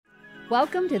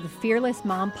Welcome to the Fearless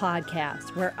Mom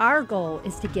Podcast, where our goal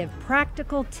is to give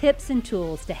practical tips and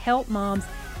tools to help moms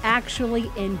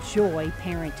actually enjoy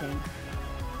parenting.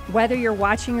 Whether you're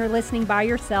watching or listening by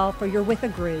yourself or you're with a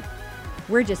group,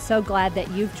 we're just so glad that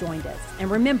you've joined us.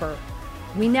 And remember,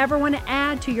 we never want to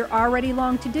add to your already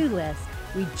long to-do list.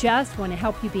 We just want to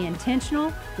help you be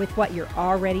intentional with what you're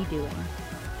already doing.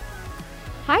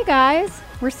 Hi guys,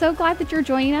 we're so glad that you're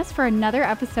joining us for another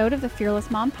episode of the Fearless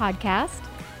Mom Podcast.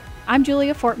 I'm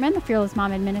Julia Fortman, the Fearless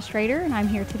Mom Administrator, and I'm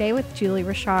here today with Julie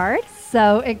Richard.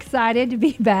 So excited to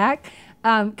be back.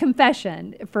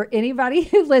 Confession, for anybody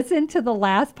who listened to the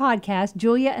last podcast,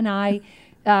 Julia and I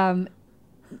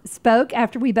spoke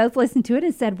after we both listened to it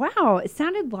and said, wow, it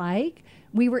sounded like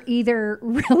we were either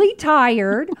really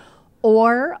tired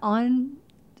or on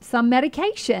some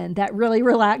medication that really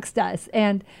relaxed us.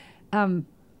 And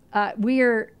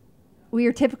we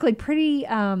are typically pretty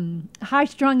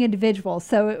high-strung individuals,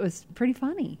 so it was pretty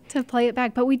funny to play it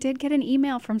back. But we did get an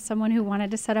email from someone who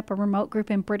wanted to set up a remote group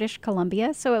in British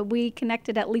Columbia, so we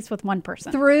connected at least with one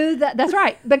person. That's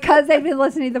right, because they've been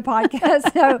listening to the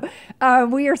podcast. So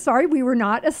we are sorry we were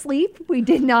not asleep. We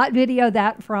did not video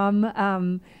that from,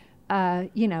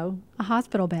 a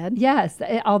hospital bed. Yes,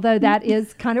 although that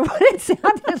is kind of what it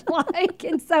sounded like.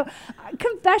 And so,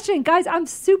 confession, guys, I'm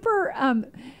super...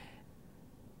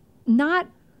 not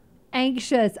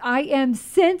anxious. I am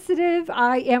sensitive.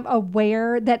 I am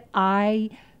aware that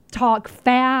I talk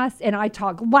fast and I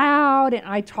talk loud and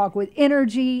I talk with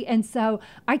energy. And so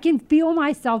I can feel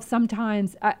myself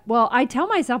sometimes. I tell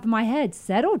myself in my head,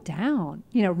 settle down,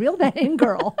 reel that in,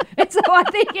 girl. And so I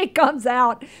think it comes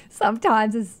out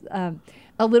sometimes as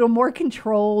a little more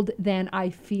controlled than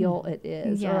I feel it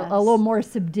is, yes. or a little more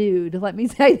subdued. Let me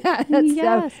say that.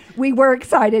 Yes. So we were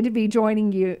excited to be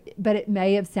joining you, but it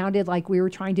may have sounded like we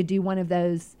were trying to do one of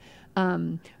those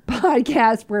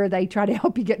podcasts where they try to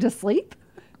help you get to sleep.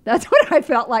 That's what I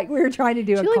felt like we were trying to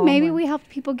do. Julie, maybe we helped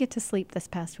people get to sleep this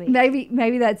past week.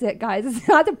 Maybe that's it, guys. It's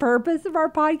not the purpose of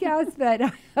our podcast, but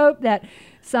I hope that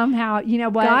somehow, you know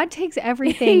what? God takes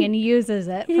everything and uses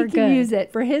it for good. He can use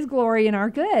it for his glory and our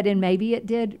good. And maybe it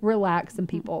did relax some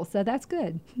people. So that's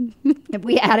good.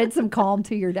 We added some calm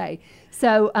to your day.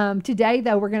 So today,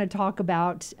 though, we're going to talk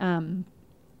about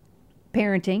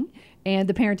parenting and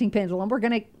the parenting pendulum. We're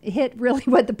going to hit really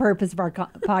what the purpose of our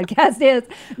podcast is.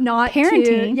 Not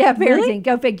parenting. Parenting. Really?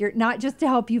 Go figure. Not just to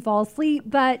help you fall asleep,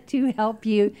 but to help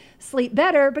you sleep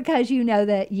better because you know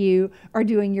that you are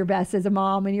doing your best as a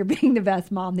mom and you're being the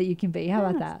best mom that you can be. How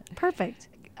about that? Perfect.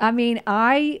 I mean,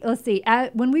 let's see.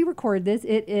 When we record this,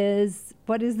 it is,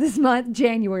 what is this month?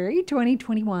 January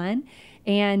 2021.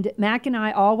 And Mac and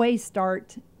I always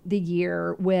start the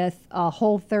year with a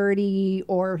Whole30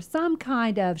 or some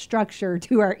kind of structure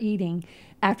to our eating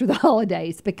after the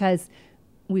holidays because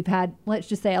we've had, let's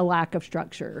just say, a lack of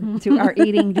structure to our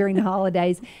eating during the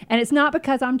holidays. And it's not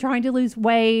because I'm trying to lose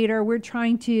weight or we're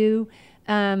trying to,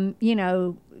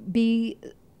 be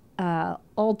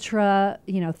ultra,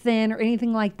 thin or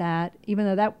anything like that, even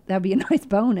though that'd be a nice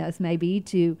bonus maybe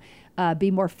to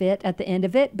be more fit at the end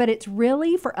of it. But it's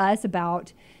really for us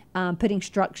about putting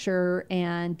structure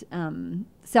and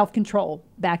self-control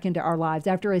back into our lives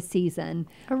after a season.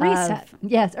 A reset.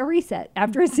 A reset.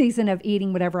 After a season of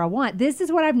eating whatever I want. This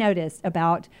is what I've noticed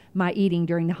about my eating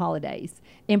during the holidays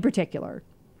in particular.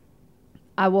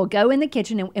 I will go in the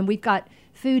kitchen and we've got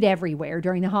food everywhere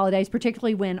during the holidays,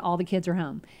 particularly when all the kids are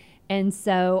home. And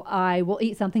so I will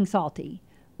eat something salty.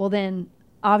 Well, then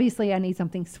obviously I need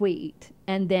something sweet.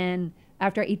 And then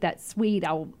after I eat that sweet,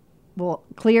 will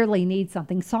clearly need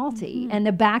something salty. And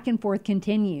the back and forth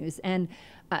continues. And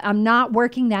I'm not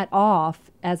working that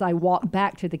off as I walk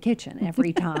back to the kitchen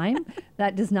every time.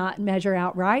 That does not measure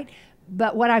out right.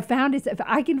 But what I found is if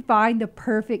I can find the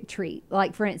perfect treat,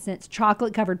 like for instance,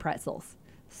 chocolate covered pretzels,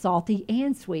 salty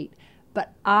and sweet.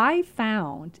 But I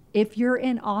found if you're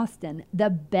in Austin, the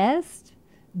best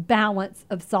balance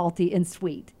of salty and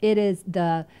sweet. It is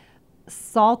the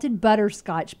salted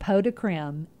butterscotch pot de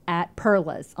creme at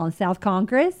Perla's on South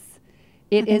Congress.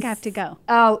 I think I have to go.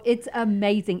 Oh, it's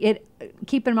amazing.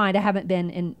 Keep in mind, I haven't been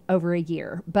in over a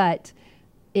year, but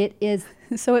it is.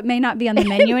 So it may not be on the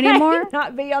menu anymore? May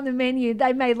not be on the menu.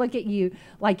 They may look at you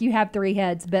like you have three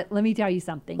heads, but let me tell you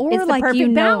something. Or it's like the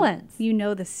perfect balance. You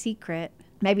know the secret.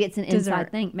 Maybe it's an dessert.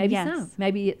 Inside thing. Maybe so.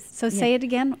 Maybe it's... So say it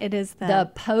again. It is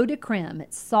the pot de creme.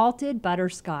 It's salted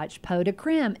butterscotch pot de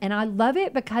creme. And I love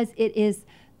it because it is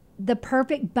the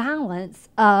perfect balance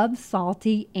of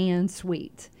salty and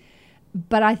sweet.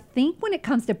 But I think when it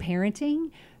comes to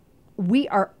parenting, we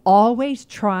are always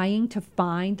trying to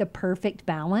find the perfect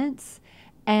balance.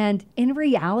 And in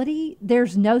reality,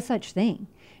 there's no such thing.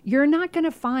 You're not going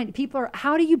to find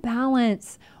how do you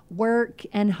balance work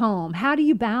and home? How do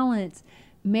you balance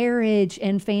marriage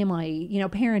and family,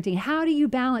 parenting? How do you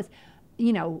balance,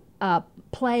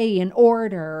 play and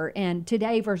order and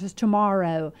today versus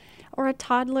tomorrow? Or a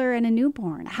toddler and a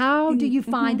newborn. How do you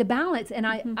find the balance? And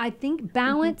I think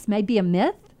balance may be a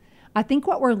myth. I think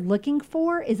what we're looking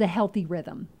for is a healthy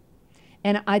rhythm.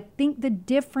 And I think the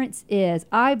difference is,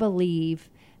 I believe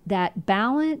that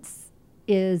balance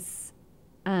is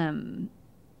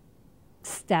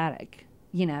static.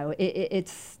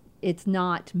 It's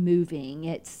not moving.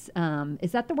 It's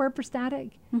is that the word for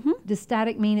static? Does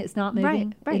static mean it's not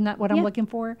moving? Right. Isn't that what I'm looking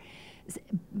for?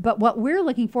 But what we're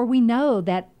looking for, we know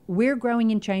that we're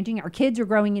growing and changing. Our kids are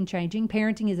growing and changing.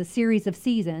 Parenting is a series of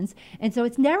seasons. And so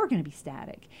it's never going to be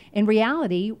static. In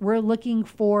reality, we're looking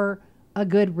for a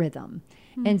good rhythm.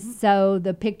 And so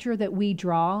the picture that we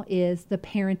draw is the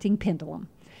parenting pendulum.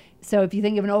 So if you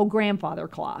think of an old grandfather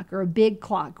clock or a big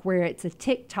clock where it's a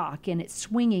tick-tock and it's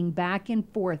swinging back and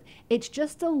forth, it's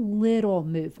just a little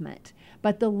movement.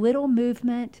 But the little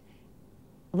movement,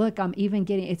 look,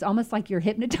 it's almost like you're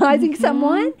hypnotizing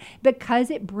someone because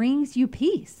it brings you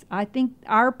peace. I think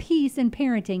our peace in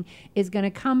parenting is going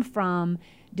to come from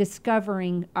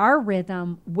discovering our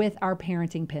rhythm with our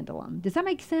parenting pendulum. Does that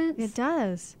make sense? It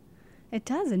does. It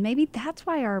does. And maybe that's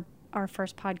why our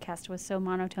first podcast was so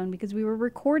monotone, because we were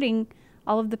recording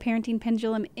all of the parenting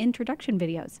pendulum introduction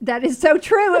videos. That is so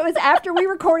true. It was after we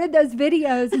recorded those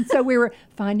videos. And so we were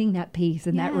finding that peace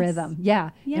and that rhythm. Yeah.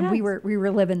 Yes. And we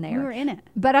were living there. We were in it.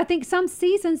 But I think some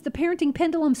seasons the parenting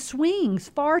pendulum swings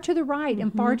far to the right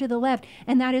and far to the left.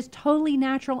 And that is totally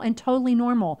natural and totally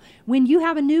normal. When you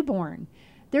have a newborn,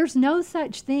 there's no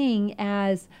such thing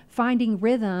as finding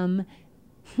rhythm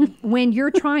when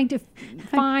you're trying to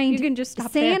find you can just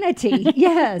stop sanity.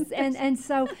 Yes. And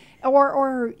so,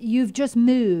 or you've just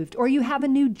moved, or you have a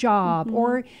new job,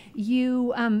 or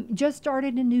you just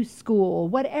started a new school,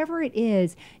 whatever it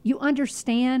is, you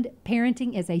understand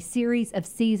parenting is a series of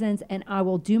seasons, and I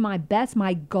will do my best.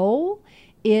 My goal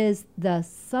is the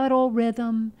subtle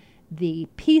rhythm, the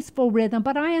peaceful rhythm,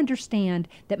 but I understand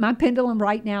that my pendulum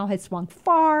right now has swung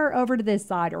far over to this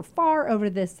side or far over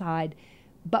to this side.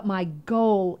 But my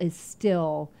goal is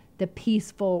still the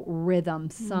peaceful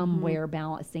rhythm somewhere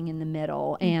balancing in the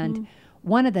middle. And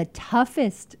one of the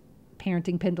toughest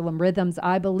parenting pendulum rhythms,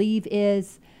 I believe,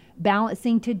 is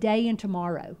balancing today and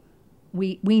tomorrow.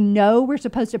 We know we're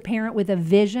supposed to parent with a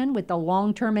vision, with the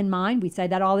long term in mind. We say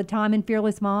that all the time in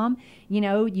Fearless Mom.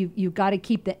 You've got to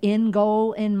keep the end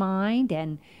goal in mind.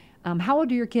 And how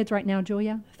old are your kids right now,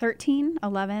 Julia? 13,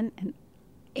 11, and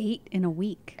 8 in a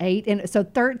week. 8. And so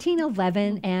 13,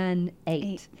 11, and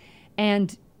 8.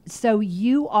 And so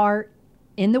you are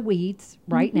in the weeds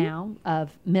right now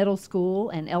of middle school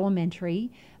and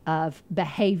elementary, of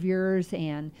behaviors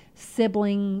and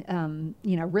sibling,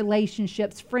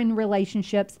 relationships, friend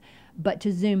relationships. But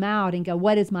to zoom out and go,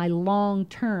 what is my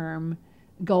long-term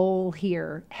goal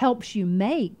here, helps you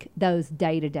make those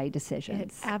day-to-day decisions.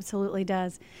 It absolutely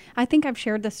does. I think I've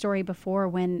shared this story before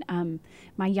when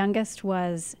my youngest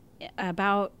was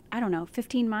about,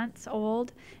 15 months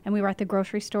old, and we were at the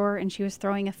grocery store, and she was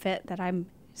throwing a fit that I'm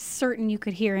certain you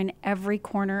could hear in every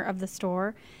corner of the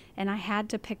store. And I had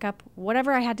to pick up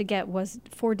whatever I had to get was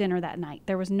for dinner that night.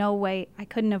 There was no way I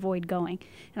couldn't avoid going.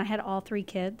 And I had all 3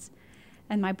 kids.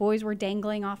 And my boys were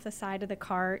dangling off the side of the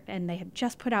cart, and they had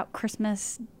just put out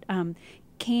Christmas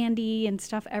candy and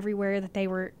stuff everywhere that they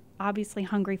were obviously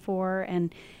hungry for.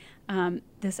 And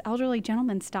this elderly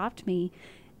gentleman stopped me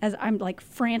as I'm like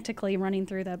frantically running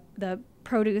through the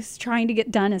produce, trying to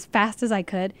get done as fast as I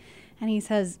could. And he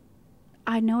says,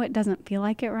 I know it doesn't feel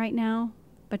like it right now,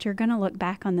 but you're going to look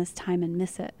back on this time and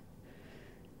miss it.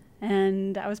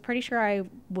 And I was pretty sure I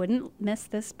wouldn't miss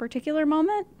this particular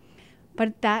moment,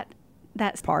 but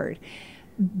that's part.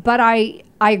 But I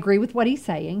agree with what he's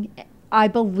saying. I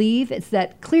believe it's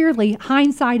that clearly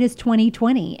hindsight is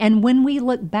 20/20. And when we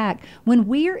look back, when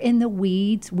we're in the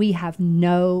weeds, we have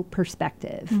no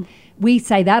perspective. We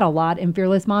say that a lot in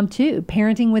Fearless Mom too,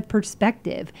 parenting with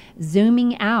perspective,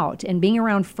 zooming out and being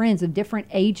around friends of different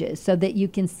ages so that you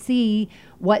can see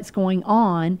what's going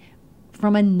on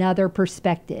from another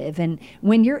perspective. And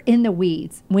when you're in the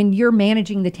weeds, when you're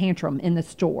managing the tantrum in the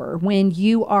store, when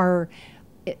you are,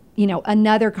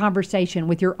 another conversation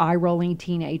with your eye-rolling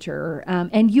teenager,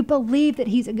 and you believe that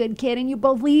he's a good kid, and you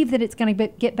believe that it's going to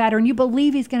get better, and you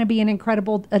believe he's going to be an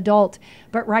incredible adult,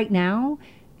 but right now,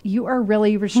 you are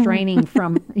really restraining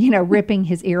from, ripping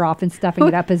his ear off and stuffing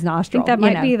it up his nostril. I think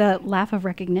that might be the laugh of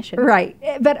recognition. Right.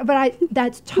 But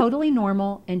that's totally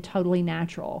normal and totally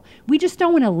natural. We just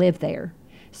don't want to live there.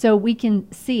 So we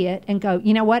can see it and go,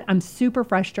 you know what? I'm super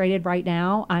frustrated right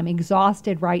now. I'm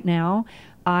exhausted right now.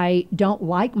 I don't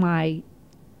like my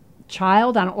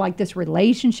child. I don't like this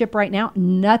relationship right now.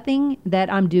 Nothing that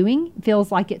I'm doing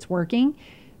feels like it's working.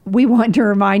 We want to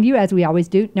remind you, as we always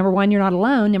do, number one, you're not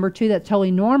alone. Number two, that's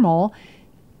totally normal,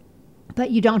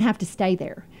 but you don't have to stay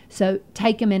there. So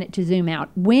take a minute to zoom out.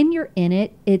 When you're in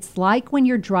it, it's like when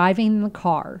you're driving in the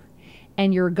car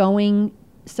and you're going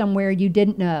somewhere you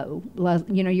didn't know.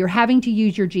 You know, you're having to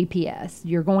use your GPS.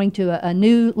 You're going to a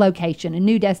new location, a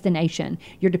new destination.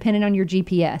 You're dependent on your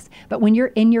GPS. But when you're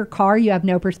in your car, you have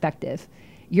no perspective.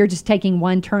 You're just taking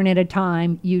one turn at a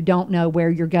time. You don't know where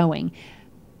you're going.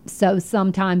 So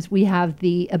sometimes we have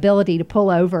the ability to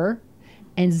pull over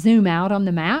and zoom out on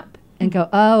the map and go,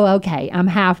 oh, okay, I'm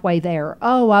halfway there.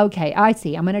 Oh, okay, I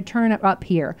see. I'm going to turn it up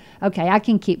here. Okay, I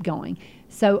can keep going.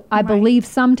 So I believe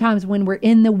sometimes when we're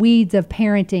in the weeds of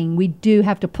parenting, we do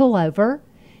have to pull over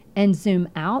and zoom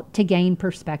out to gain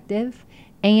perspective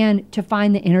and to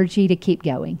find the energy to keep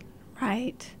going.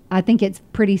 Right. I think it's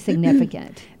pretty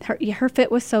significant. Her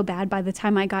fit was so bad, by the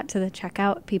time I got to the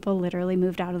checkout, people literally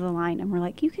moved out of the line and were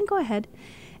like, you can go ahead.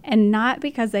 And not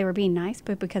because they were being nice,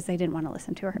 but because they didn't want to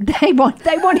listen to her. They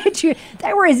wanted you.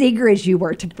 They were as eager as you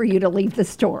were for you to leave the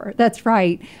store. That's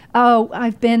right. Oh,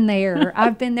 I've been there.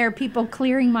 I've been there. People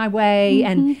clearing my way,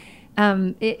 and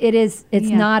it's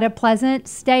not a pleasant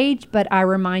stage. But I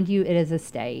remind you, it is a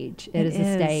stage. It is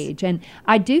a stage, and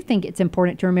I do think it's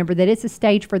important to remember that it's a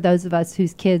stage for those of us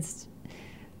whose kids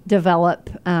develop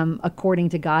according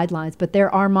to guidelines. But there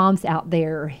are moms out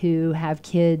there who have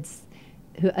kids,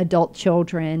 adult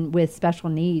children with special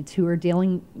needs, who are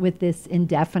dealing with this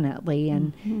indefinitely,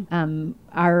 and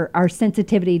our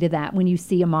sensitivity to that when you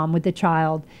see a mom with a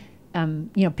child,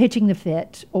 pitching the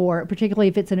fit, or particularly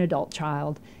if it's an adult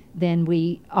child, then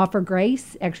we offer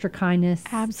grace, extra kindness,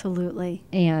 absolutely,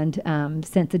 and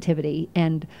sensitivity,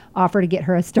 and offer to get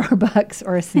her a Starbucks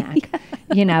or a snack.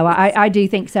 Yes. I do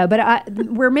think so. But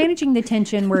we're managing the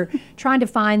tension. We're trying to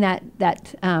find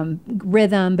that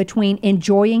rhythm between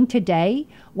enjoying today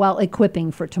while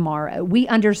equipping for tomorrow. We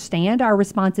understand our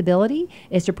responsibility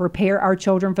is to prepare our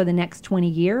children for the next 20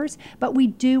 years, but we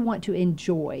do want to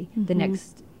enjoy the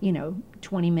next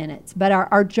 20 minutes. But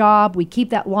our job, we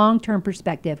keep that long-term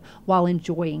perspective while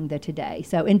enjoying the today.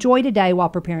 So enjoy today while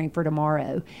preparing for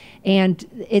tomorrow. And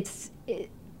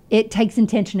it takes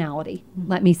intentionality,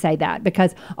 let me say that,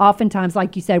 because oftentimes,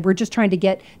 like you said, we're just trying to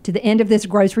get to the end of this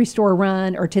grocery store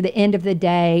run, or to the end of the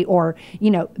day, or,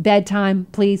 bedtime,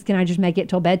 please, can I just make it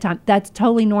till bedtime? That's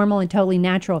totally normal and totally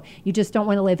natural. You just don't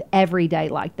want to live every day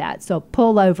like that. So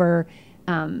pull over.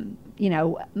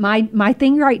 My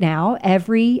thing right now,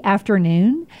 every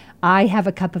afternoon, I have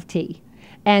a cup of tea,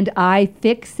 and I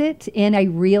fix it in a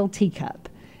real teacup.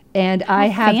 And I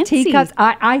have fancy teacups.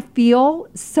 I feel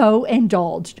so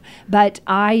indulged, but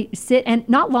I sit, and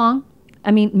not long. I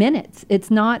mean, minutes.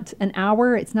 It's not an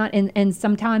hour. It's not, and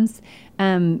sometimes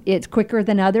it's quicker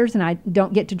than others, and I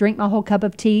don't get to drink my whole cup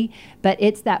of tea. But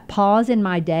it's that pause in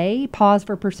my day, pause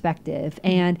for perspective,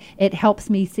 and it helps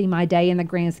me see my day in the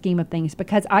grand scheme of things,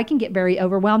 because I can get very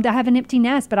overwhelmed. I have an empty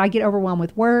nest, but I get overwhelmed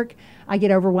with work. I get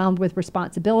overwhelmed with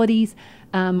responsibilities.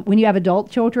 When you have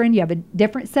adult children, you have a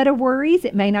different set of worries.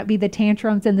 It may not be the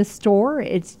tantrums in the store.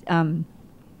 It's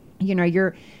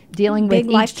you're dealing with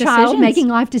each child making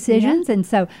life decisions. Yeah. And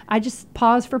so I just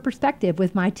pause for perspective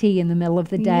with my tea in the middle of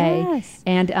the day. Yes.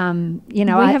 And,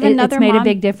 it's made a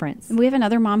big difference. We have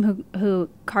another mom who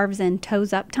carves in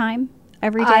toes up time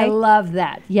every day. I love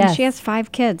that. Yes. And she has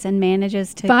 5 kids and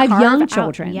manages to 5 young out,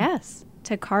 children. Yes.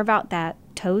 To carve out that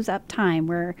toes up time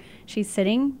where she's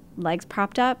sitting, legs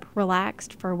propped up,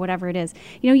 relaxed for whatever it is.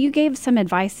 You gave some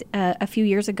advice a few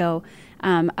years ago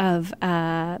of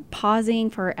pausing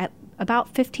for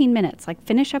about 15 minutes, like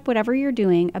finish up whatever you're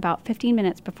doing about 15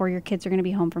 minutes before your kids are going to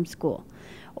be home from school.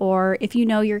 Or if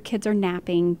your kids are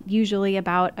napping, usually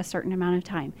about a certain amount of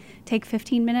time, take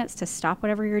 15 minutes to stop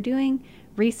whatever you're doing,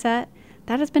 reset.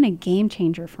 That has been a game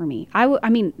changer for me. I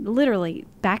mean, literally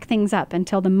back things up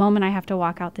until the moment I have to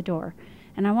walk out the door.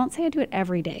 And I won't say I do it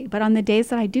every day, but on the days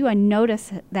that I do, I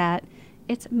notice that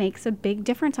it makes a big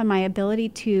difference on my ability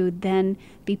to then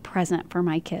be present for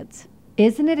my kids.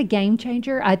 Isn't it a game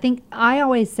changer? I think I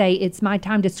always say it's my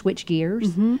time to switch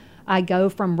gears. Mm-hmm. I go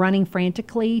from running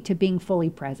frantically to being fully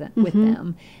present with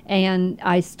them. And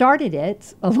I started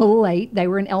it a little late. They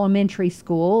were in elementary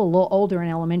school, a little older in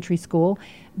elementary school.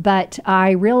 But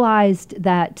I realized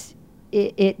that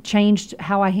it changed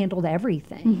how I handled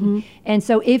everything. Mm-hmm. And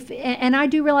so and I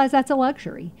do realize that's a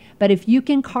luxury. But if you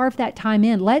can carve that time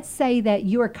in, let's say that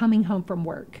you are coming home from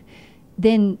work,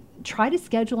 then try to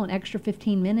schedule an extra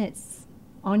 15 minutes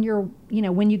on your,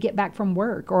 when you get back from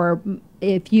work, or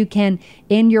if you can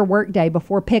end your work day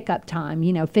before pickup time,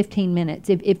 15 minutes,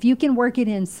 if you can work it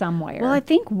in somewhere. Well, I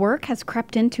think work has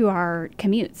crept into our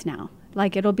commutes now.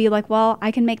 Like, it'll be like, well,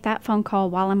 I can make that phone call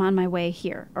while I'm on my way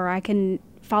here, or I can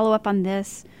follow up on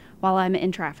this while I'm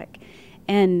in traffic.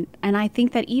 And I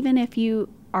think that even if you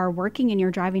are working and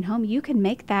you're driving home, you can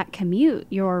make that commute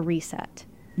your reset.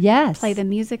 Yes. Play the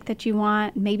music that you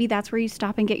want. Maybe that's where you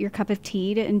stop and get your cup of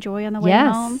tea to enjoy on the way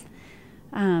Yes.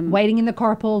 home. Waiting in the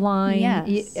carpool line,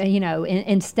 Yes.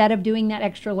 Instead of doing that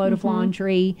extra load of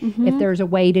laundry, Mm-hmm. if there's a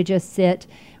way to just sit,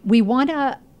 we want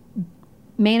to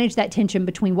manage that tension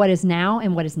between what is now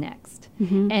and what is next.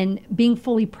 Mm-hmm. And being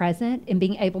fully present and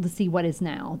being able to see what is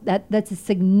now. That's a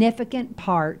significant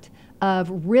part of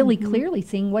really clearly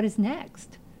seeing what is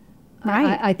next.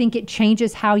 Right. I think it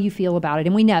changes how you feel about it.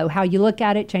 And we know how you look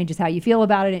at it changes how you feel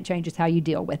about it. It changes how you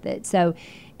deal with it. So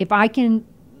if I can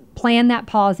plan that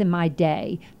pause in my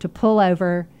day to pull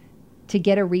over, to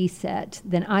get a reset,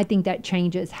 then I think that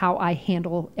changes how I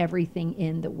handle everything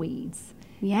in the weeds.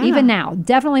 Yeah. Even now,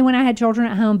 definitely when I had children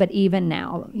at home, but even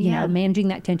now, Yeah. managing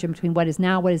that tension between what is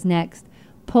now, what is next,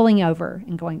 pulling over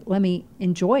and going, let me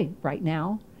enjoy right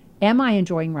now. Am I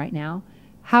enjoying right now?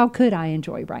 How could I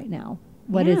enjoy right now?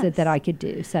 What is it Yes. that I could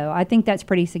do? So I think that's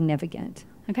pretty significant.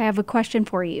 Okay, I have a question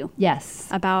for you Yes.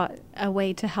 about a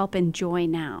way to help enjoy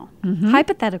now.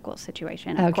 Hypothetical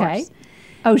situation, of Okay. course.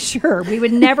 Oh, sure. We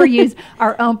would never use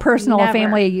our own personal Never,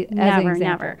 family as an never,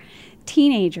 example. never.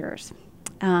 Teenagers.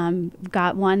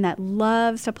 Got one that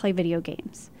loves to play video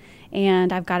games.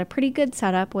 And I've got a pretty good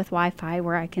setup with Wi-Fi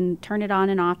where I can turn it on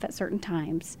and off at certain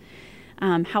times.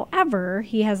 However,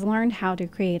 he has learned how to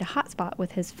create a hotspot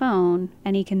with his phone,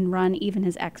 and he can run even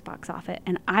his Xbox off it.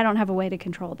 And I don't have a way to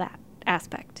control that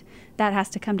aspect. That has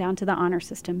to come down to the honor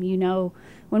system.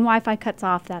 When Wi-Fi cuts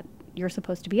off, that you're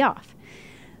supposed to be off.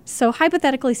 So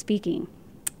hypothetically speaking,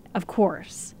 of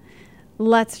course,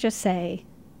 let's just say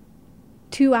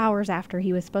 2 hours after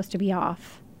he was supposed to be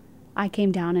off, I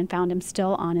came down and found him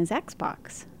still on his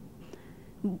Xbox.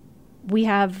 We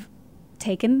have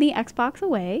taken the Xbox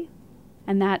away,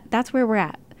 and that's where we're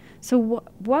at. So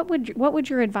what would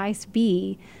your advice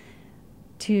be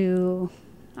to,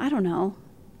 I don't know,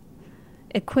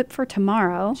 equip for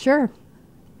tomorrow, Sure.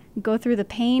 go through the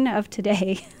pain of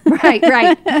today?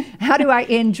 Right. How do I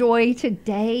enjoy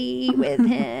today with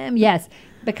him? Yes,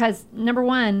 because number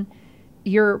one,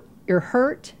 you're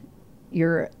hurt,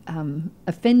 you're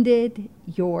offended,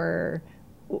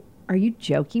 are you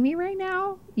joking me right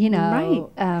now? Right.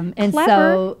 And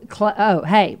Clever. so,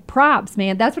 hey, props,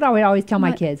 man. That's what I would always tell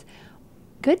my kids.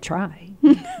 Good try.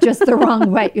 Just the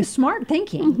wrong way. Smart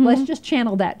thinking. Let's just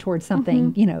channel that towards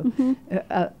something,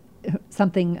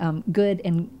 something good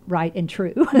and right and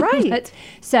true. Right.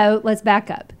 So let's back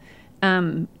up.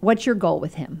 What's your goal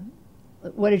with him?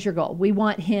 What is your goal? We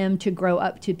want him to grow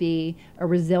up to be a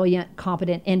resilient,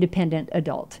 competent, independent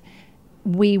adult.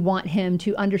 We want him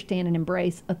to understand and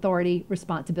embrace authority,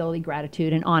 responsibility,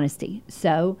 gratitude, and honesty.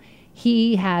 So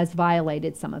he has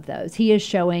violated some of those. He is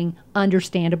showing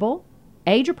understandable,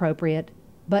 age-appropriate,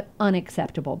 but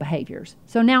unacceptable behaviors.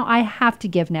 So now I have to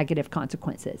give negative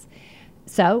consequences.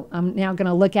 So I'm now going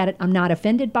to look at it. I'm not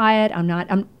offended by it.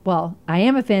 I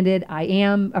am offended. I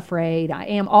am afraid. I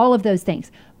am all of those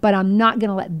things. But I'm not going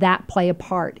to let that play a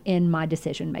part in my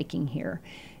decision making here.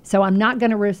 So I'm not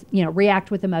going to react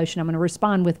with emotion. I'm going to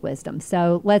respond with wisdom.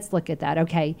 So let's look at that.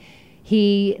 Okay.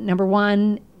 He, number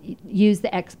one, used the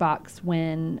Xbox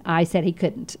when I said he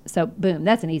couldn't. So boom,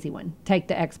 that's an easy one. Take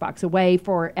the Xbox away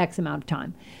for X amount of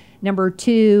time. Number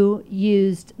two,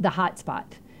 used the hotspot.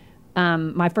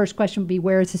 My first question would be,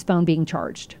 where is his phone being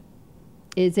charged?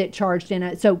 Is it charged in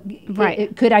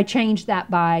Right. Could I change that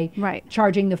by Right.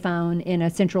 charging the phone in a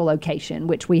central location,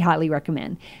 which we highly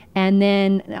recommend? And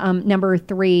then number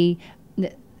three,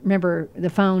 remember, the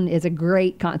phone is a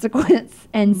great consequence.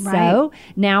 And so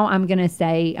now I'm going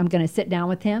to sit down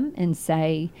with him and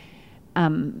say,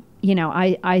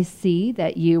 I see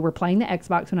that you were playing the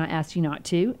Xbox when I asked you not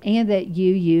to, and that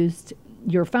you used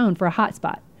your phone for a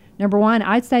hotspot. Number one,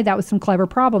 I'd say that was some clever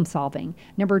problem solving.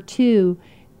 Number two,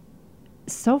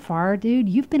 so far, dude,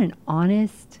 you've been an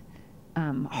honest,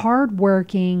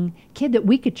 hardworking kid that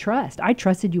we could trust. I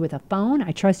trusted you with a phone.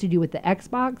 I trusted you with the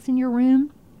Xbox in your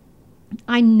room.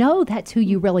 I know that's who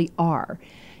you really are.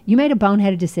 You made a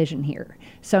boneheaded decision here.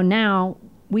 So now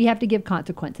we have to give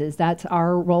consequences. That's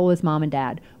our role as mom and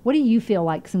dad. What do you feel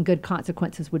like some good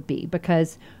consequences would be?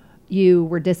 Because you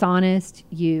were dishonest,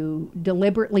 you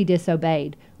deliberately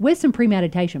disobeyed, with some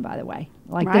premeditation, by the way.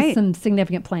 There's some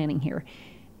significant planning here.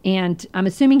 And I'm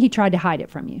assuming he tried to hide it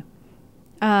from you.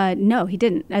 No, he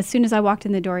didn't. As soon as I walked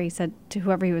in the door, he said to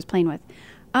whoever he was playing with,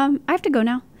 I have to go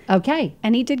now. Okay.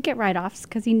 And he did get write-offs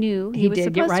because he knew he was did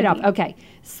supposed get right to off. be. Okay.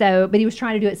 So, but he was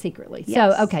trying to do it secretly.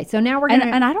 Yes. So, okay. So now we're going to.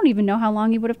 And I don't even know how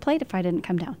long he would have played if I didn't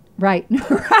come down. Right.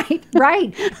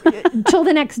 right. Till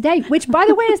the next day, which, by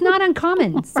the way, is not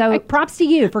uncommon. So props to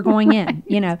you for going in,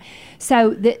 you know.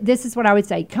 So this is what I would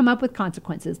say. Come up with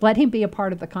consequences. Let him be a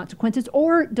part of the consequences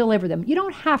or deliver them. You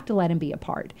don't have to let him be a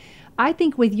part. I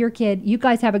think with your kid, you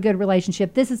guys have a good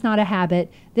relationship. This is not a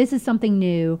habit. This is something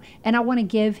new. And I want to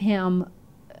give him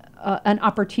an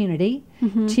opportunity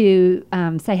to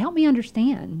say, help me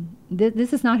understand.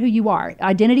 This is not who you are.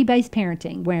 Identity-based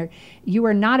parenting, where you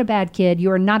are not a bad kid. You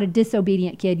are not a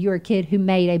disobedient kid. You're a kid who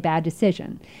made a bad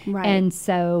decision. Right. And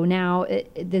so now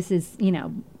this is, you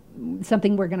know,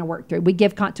 something we're going to work through. We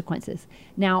give consequences.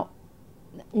 Now,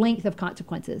 length of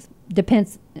consequences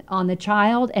depends on the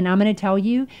child. And I'm going to tell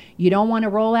you, you don't want to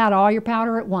roll out all your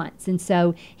powder at once. And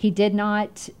so he did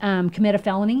not commit a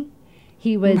felony.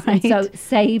 He was, and so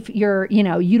save your, you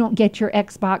know, you don't get your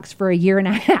Xbox for a year and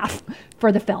a half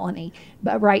for the felony.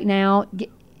 But right now,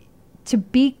 to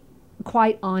be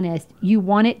quite honest, you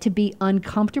want it to be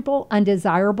uncomfortable,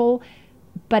 undesirable,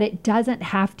 but it doesn't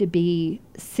have to be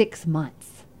 6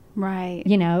 months. Right.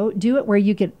 You know, do it where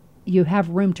you have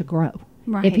room to grow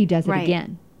if he does it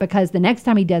again. Because the next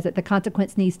time he does it, the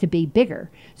consequence needs to be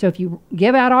bigger. So if you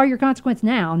give out all your consequence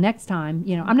now, next time,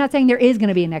 you know, I'm not saying there is going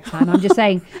to be a next time. I'm just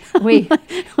saying we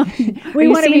want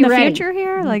to be the ready. Future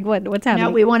here? Like what's happening? No,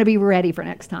 we want to be ready for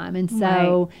next time. And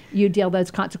so you deal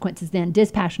those consequences then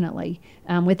dispassionately,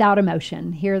 without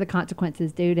emotion. Here are the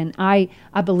consequences, dude. And I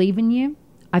believe in you.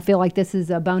 I feel like this is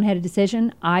a boneheaded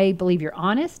decision. I believe you're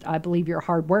honest. I believe you're a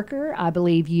hard worker. I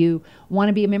believe you want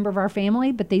to be a member of our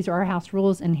family, but these are our house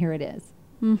rules, and here it is.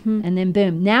 And then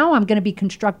boom. Now I'm going to be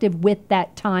constructive with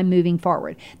that time moving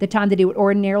forward. The time that he would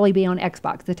ordinarily be on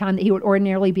Xbox, the time that he would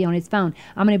ordinarily be on his phone.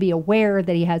 I'm going to be aware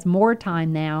that he has more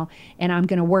time now, and I'm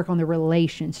going to work on the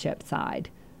relationship side.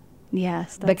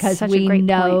 Yes, that's because such we a great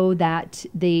know point. that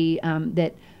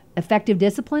that effective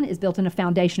discipline is built on a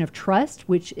foundation of trust,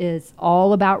 which is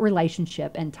all about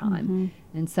relationship and time.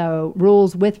 And so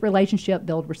rules with relationship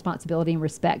build responsibility and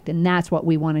respect. And that's what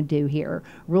we want to do here.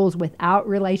 Rules without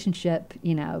relationship,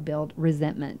 you know, build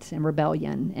resentment and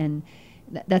rebellion. And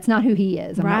that's not who he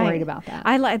is. I'm not worried about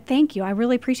that. Thank you. I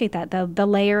really appreciate that. The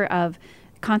layer of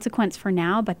consequence for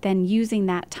now, but then using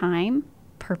that time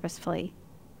purposefully.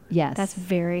 Yes. That's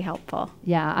very helpful.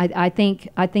 Yeah. I think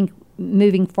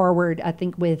moving forward, I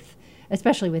think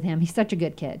especially with him, he's such a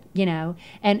good kid, you know,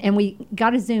 and we got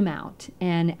to zoom out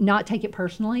and not take it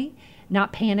personally,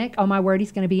 not panic. Oh my word,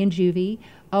 he's going to be in juvie.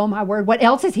 Oh my word, what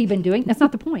else has he been doing? That's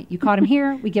not the point. You caught him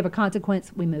here. We give a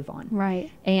consequence. We move on.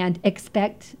 Right. And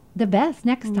expect the best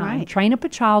next time. Right. Train up a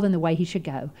child in the way he should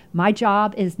go. My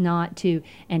job is not to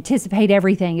anticipate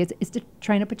everything. It's to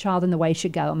train up a child in the way he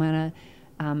should go. I'm going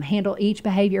to handle each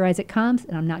behavior as it comes,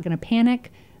 and I'm not going to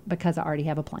panic because I already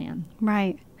have a plan.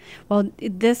 Right. Well,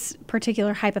 this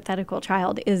particular hypothetical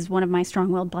child is one of my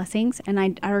strong-willed blessings. And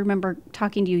I remember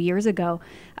talking to you years ago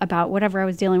about whatever I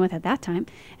was dealing with at that time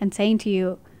and saying to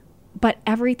you, but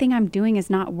everything I'm doing is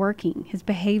not working. His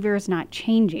behavior is not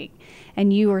changing.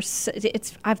 And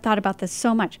I've thought about this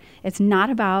so much. It's not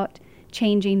about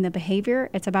changing the behavior.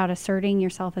 It's about asserting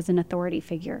yourself as an authority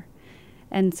figure.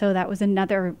 And so that was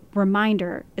another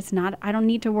reminder. I don't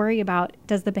need to worry about,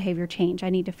 does the behavior change? I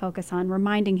need to focus on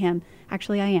reminding him,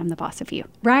 actually, I am the boss of you.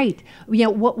 Right. You know,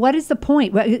 what is the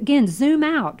point? Well, again, zoom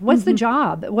out. What's the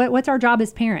job? What's our job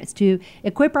as parents? To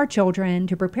equip our children,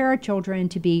 to prepare our children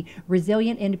to be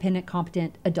resilient, independent,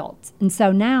 competent adults. And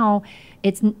so now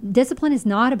discipline is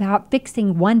not about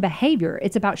fixing one behavior.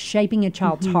 It's about shaping a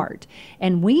child's heart.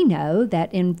 And we know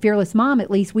that in Fearless Mom,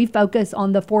 at least, we focus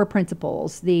on the 4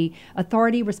 principles, the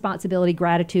authority, responsibility,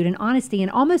 gratitude, and honesty. And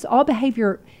almost all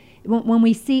behavior, when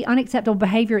we see unacceptable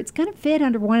behavior, it's going to fit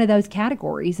under one of those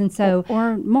categories. And so,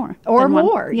 or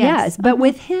more, yes. But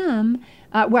with him,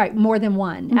 right, more than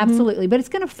one, absolutely. But it's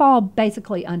going to fall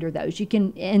basically under those.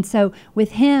 And so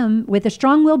with him, with a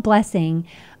strong-willed blessing,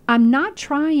 I'm not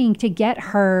trying to get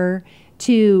her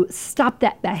to stop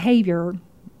that behavior,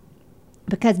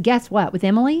 because guess what? With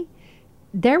Emily,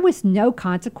 there was no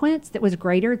consequence that was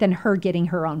greater than her getting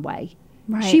her own way.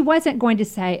 Right. She wasn't going to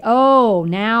say, oh,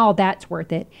 now that's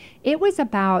worth it. It was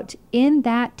about, in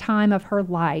that time of her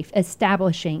life,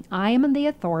 establishing, I am the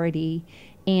authority,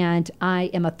 and I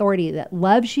am authority that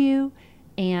loves you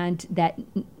and that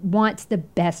wants the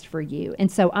best for you. And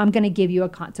so I'm going to give you a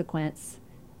consequence,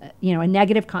 a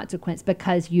negative consequence,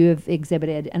 because you have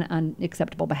exhibited an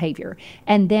unacceptable behavior.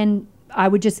 And then I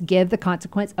would just give the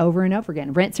consequence over and over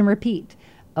again, rinse and repeat,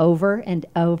 over and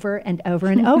over and over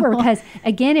and over. Because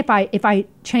again, if I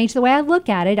change the way I look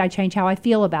at it, I change how I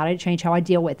feel about it, change how I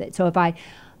deal with it. So if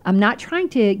I'm not trying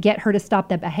to get her to stop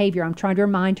that behavior. I'm trying to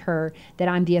remind her that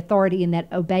I'm the authority and that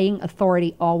obeying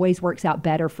authority always works out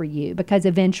better for you, because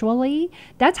eventually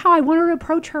that's how I want her to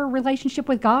approach her relationship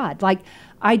with God. Like,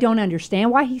 I don't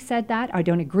understand why he said that. I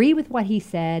don't agree with what he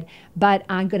said, but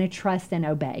I'm going to trust and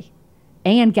obey.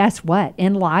 And guess what?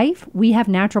 In life, we have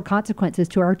natural consequences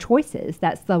to our choices.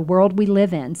 That's the world we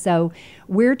live in. So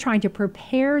we're trying to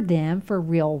prepare them for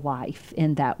real life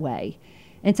in that way.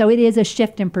 And so it is a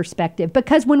shift in perspective,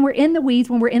 because when we're in the weeds,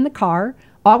 when we're in the car,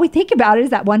 all we think about is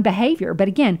that one behavior. But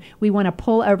again, we want to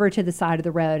pull over to the side of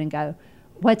the road and go,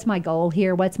 what's my goal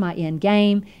here? What's my end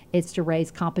game? It's to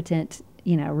raise competent,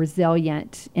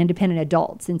 resilient, independent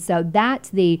adults. And so that's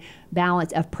the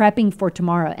balance of prepping for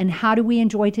tomorrow. And how do we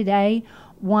enjoy today?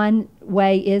 One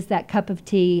way is that cup of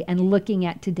tea and looking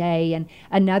at today. And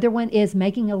another one is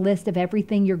making a list of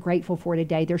everything you're grateful for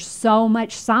today. There's so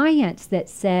much science that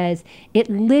says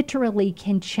it literally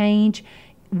can change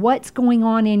what's going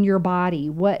on in your body,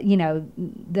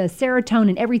 the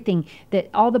serotonin, everything, that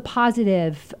all the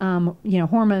positive,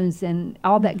 hormones and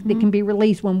all that can be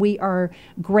released when we are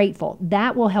grateful.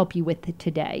 That will help you with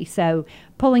today. So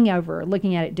pulling over,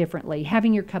 looking at it differently,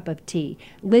 having your cup of tea,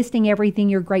 listing everything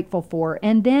you're grateful for,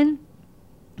 and then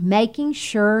making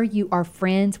sure you are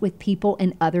friends with people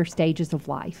in other stages of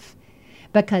life,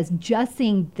 because just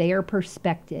seeing their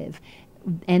perspective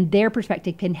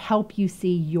can help you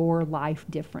see your life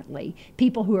differently.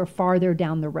 People who are farther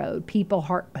down the road, people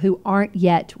who aren't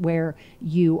yet where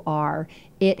you are,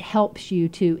 it helps you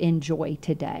to enjoy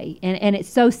today. And it's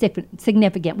so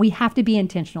significant. We have to be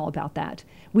intentional about that.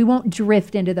 We won't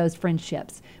drift into those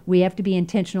friendships. We have to be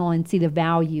intentional and see the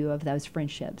value of those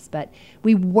friendships. But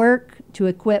we work to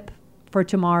equip for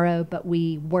tomorrow, but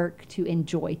we work to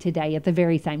enjoy today at the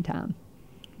very same time.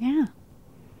 Yeah.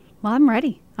 Well, I'm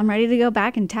ready. I'm ready to go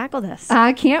back and tackle this.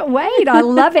 I can't wait. I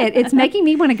love it. It's making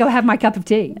me want to go have my cup of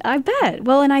tea. I bet.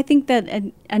 Well, and I think that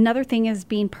another thing is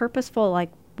being purposeful,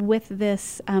 like with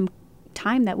this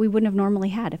time that we wouldn't have normally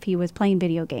had if he was playing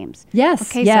video games. Yes.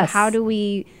 Okay, yes. so how do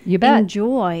we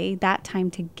enjoy that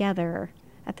time together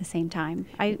at the same time?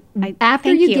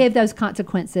 After you give those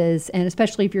consequences, and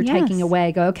especially if you're taking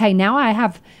away, go, okay, now I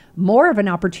have more of an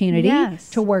opportunity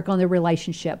to work on the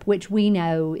relationship, which we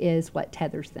know is what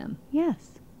tethers them. Yes.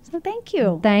 So thank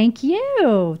you. Thank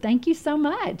you. Thank you so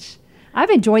much. I've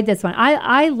enjoyed this one.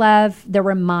 I love the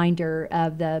reminder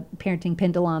of the parenting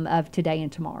pendulum of today and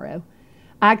tomorrow.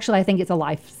 Actually, I think it's a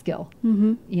life skill.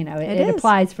 Mm-hmm. It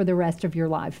applies for the rest of your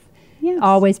life. Yes.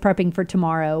 Always prepping for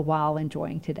tomorrow while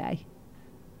enjoying today.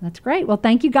 That's great. Well,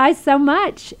 thank you guys so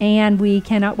much. And we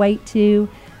cannot wait to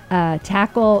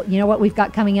tackle, what we've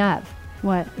got coming up.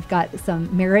 What? We've got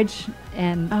some marriage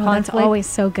and conflict. That's always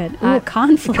so good.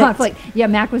 Conflict. Yeah,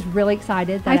 Mac was really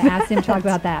excited that I asked him to talk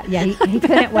about that. Yeah, he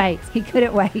couldn't wait. He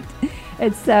couldn't wait.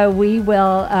 And so we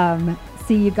will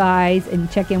see you guys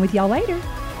and check in with y'all later.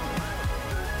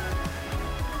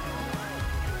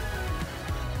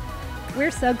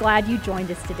 We're so glad you joined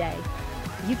us today.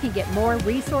 You can get more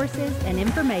resources and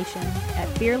information at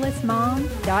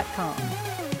fearlessmom.com.